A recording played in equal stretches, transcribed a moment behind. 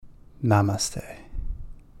Namaste.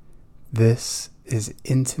 This is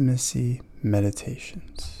Intimacy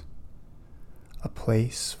Meditations, a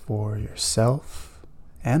place for yourself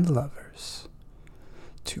and lovers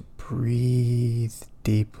to breathe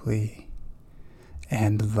deeply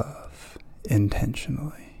and love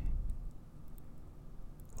intentionally.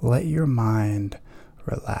 Let your mind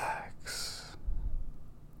relax.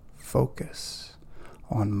 Focus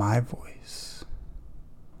on my voice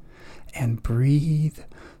and breathe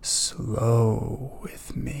slow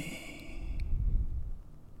with me.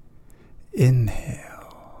 Inhale.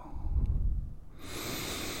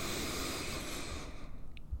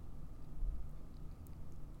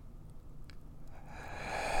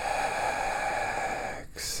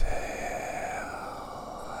 Exhale.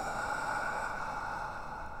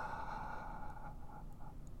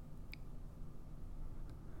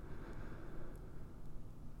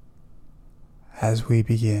 As we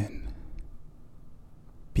begin,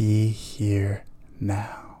 be here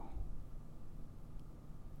now.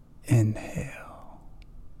 Inhale.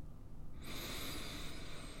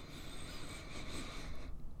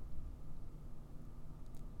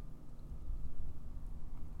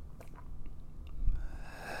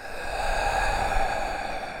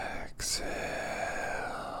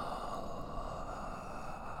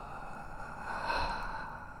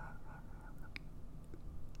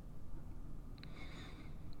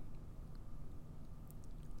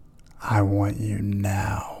 I want you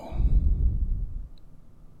now,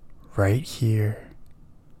 right here,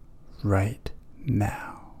 right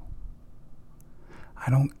now. I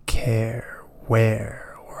don't care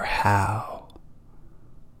where or how.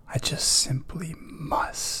 I just simply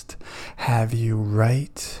must have you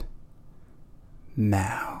right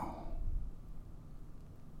now.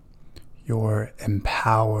 Your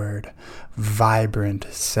empowered, vibrant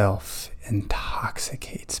self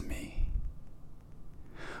intoxicates me.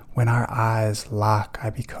 When our eyes lock, I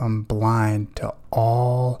become blind to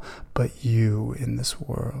all but you in this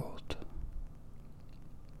world.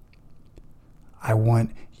 I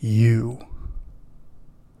want you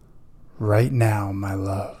right now, my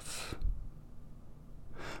love.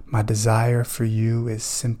 My desire for you is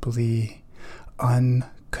simply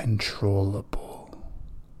uncontrollable.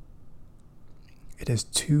 It is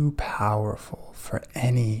too powerful for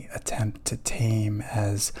any attempt to tame,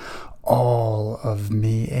 as all of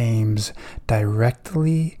me aims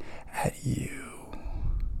directly at you.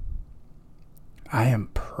 I am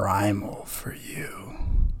primal for you.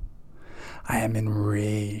 I am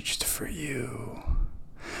enraged for you.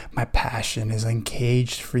 My passion is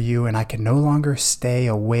uncaged for you, and I can no longer stay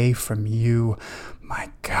away from you, my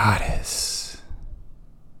goddess.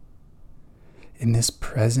 In this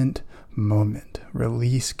present moment,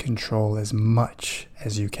 release control as much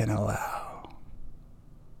as you can allow.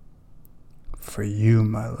 For you,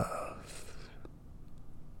 my love,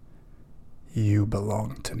 you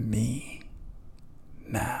belong to me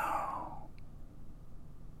now.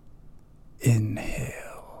 Inhale.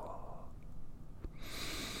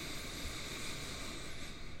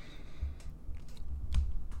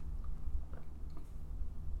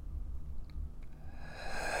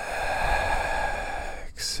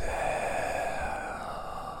 Exhale.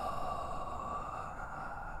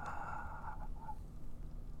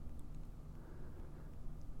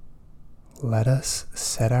 Let us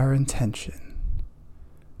set our intention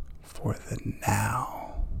for the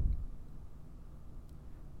now.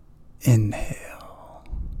 Inhale.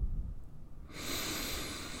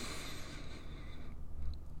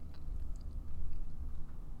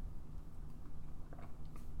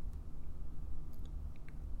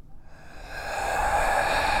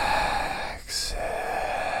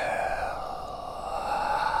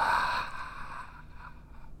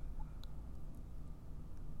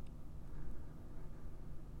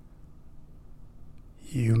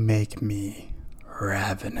 You make me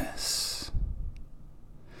ravenous.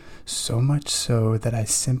 So much so that I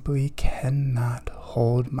simply cannot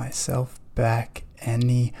hold myself back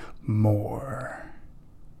anymore.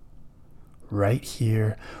 Right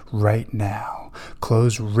here, right now,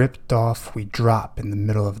 clothes ripped off, we drop in the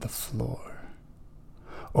middle of the floor,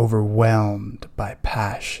 overwhelmed by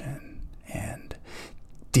passion and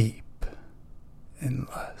deep in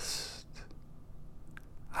lust.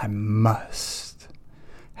 I must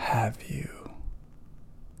have you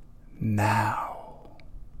now.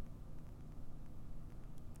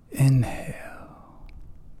 Inhale.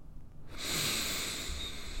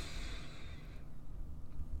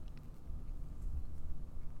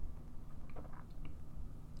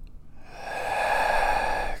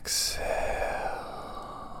 Exhale.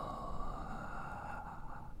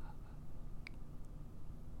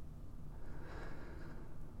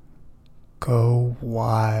 Go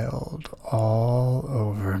wild all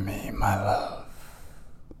over me, my love.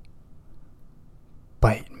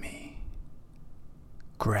 Bite me.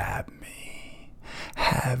 Grab me.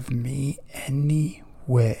 Have me any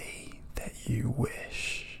way that you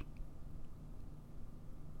wish.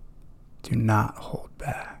 Do not hold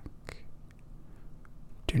back.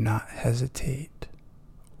 Do not hesitate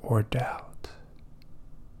or doubt.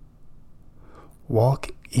 Walk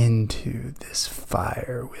into this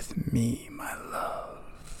fire with me, my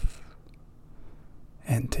love,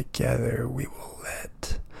 and together we will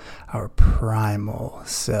let our primal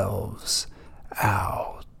selves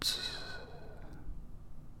out.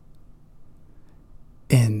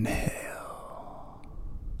 Inhale.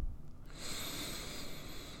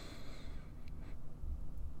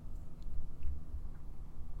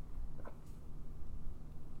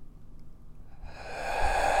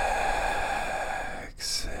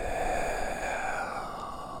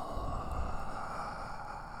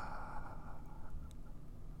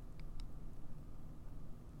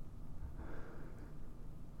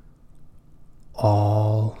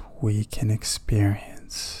 All we can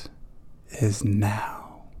experience is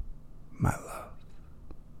now, my love.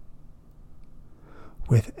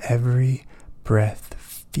 With every breath,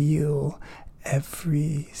 feel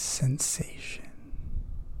every sensation.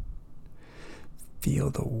 Feel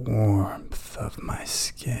the warmth of my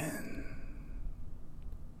skin.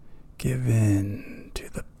 Give in to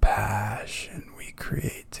the passion we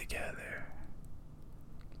create together.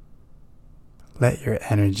 Let your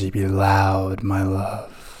energy be loud, my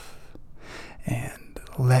love, and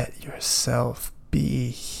let yourself be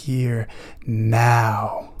here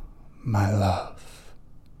now, my love.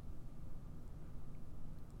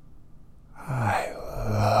 I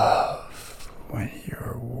love when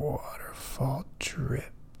your waterfall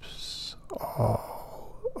drips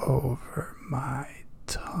all over my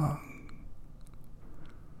tongue.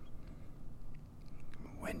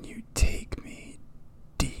 When you take me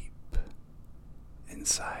deep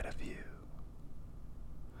inside of you,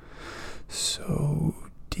 so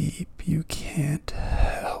deep you can't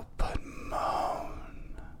help but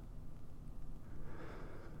moan.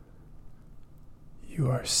 You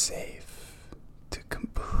are safe to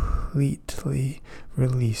completely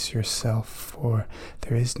release yourself, for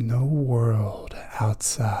there is no world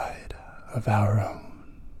outside of our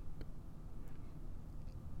own.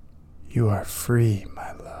 You are free,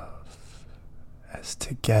 my love, as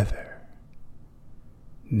together,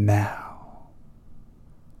 now,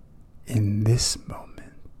 in this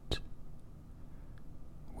moment,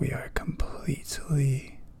 we are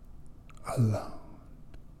completely alone.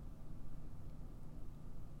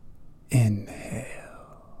 Inhale.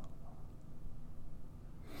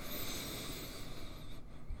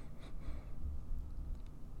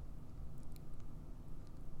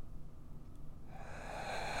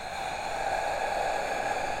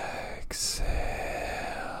 Exhale.